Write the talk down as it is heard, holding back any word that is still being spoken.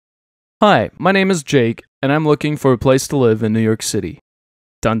Hi, my name is Jake, and I'm looking for a place to live in New York City.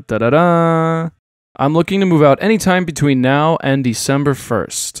 Dun da da da! I'm looking to move out anytime between now and December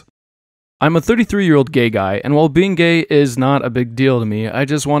 1st. I'm a 33-year-old gay guy, and while being gay is not a big deal to me, I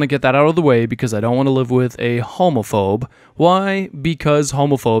just want to get that out of the way because I don't want to live with a homophobe. Why? Because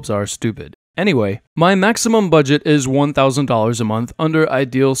homophobes are stupid. Anyway, my maximum budget is $1,000 a month under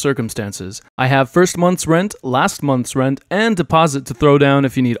ideal circumstances. I have first month's rent, last month's rent, and deposit to throw down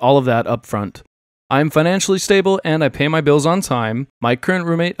if you need all of that up front. I'm financially stable and I pay my bills on time. My current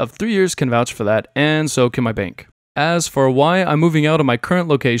roommate of 3 years can vouch for that, and so can my bank. As for why I'm moving out of my current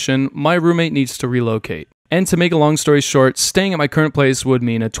location, my roommate needs to relocate. And to make a long story short, staying at my current place would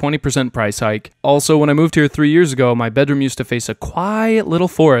mean a 20% price hike. Also, when I moved here 3 years ago, my bedroom used to face a quiet little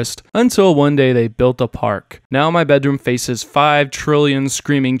forest until one day they built a park. Now my bedroom faces 5 trillion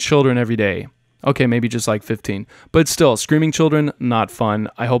screaming children every day. Okay, maybe just like 15. But still, screaming children, not fun.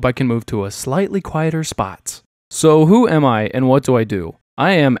 I hope I can move to a slightly quieter spot. So who am I and what do I do?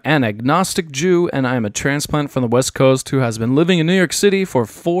 I am an agnostic Jew and I am a transplant from the West Coast who has been living in New York City for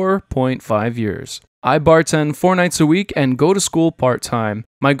 4.5 years. I bartend 4 nights a week and go to school part-time.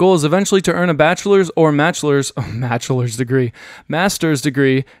 My goal is eventually to earn a master's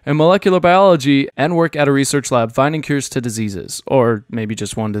degree in molecular biology and work at a research lab finding cures to diseases, or maybe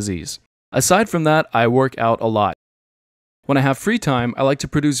just one disease. Aside from that, I work out a lot. When I have free time, I like to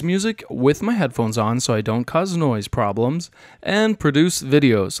produce music with my headphones on so I don't cause noise problems, and produce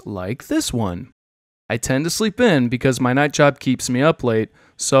videos like this one. I tend to sleep in because my night job keeps me up late,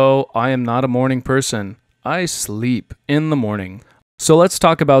 so I am not a morning person. I sleep in the morning. So let's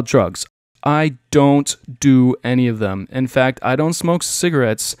talk about drugs. I don't do any of them. In fact, I don't smoke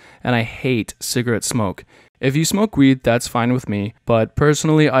cigarettes, and I hate cigarette smoke. If you smoke weed, that's fine with me, but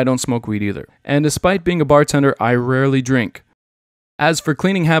personally, I don't smoke weed either. And despite being a bartender, I rarely drink. As for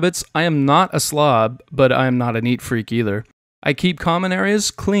cleaning habits, I am not a slob, but I am not a neat freak either. I keep common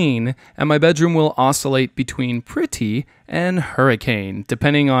areas clean, and my bedroom will oscillate between pretty and hurricane,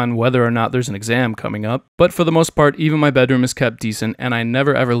 depending on whether or not there's an exam coming up. But for the most part, even my bedroom is kept decent, and I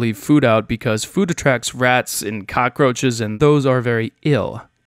never ever leave food out because food attracts rats and cockroaches, and those are very ill.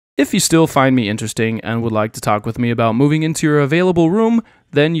 If you still find me interesting and would like to talk with me about moving into your available room,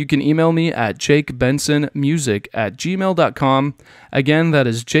 then you can email me at jakebensonmusic@gmail.com. Again, that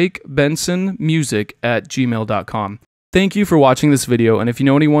is jakebensonmusic@gmail.com. Thank you for watching this video, and if you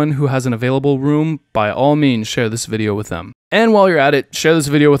know anyone who has an available room, by all means share this video with them. And while you're at it, share this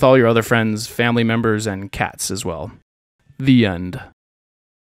video with all your other friends, family members, and cats as well. The end.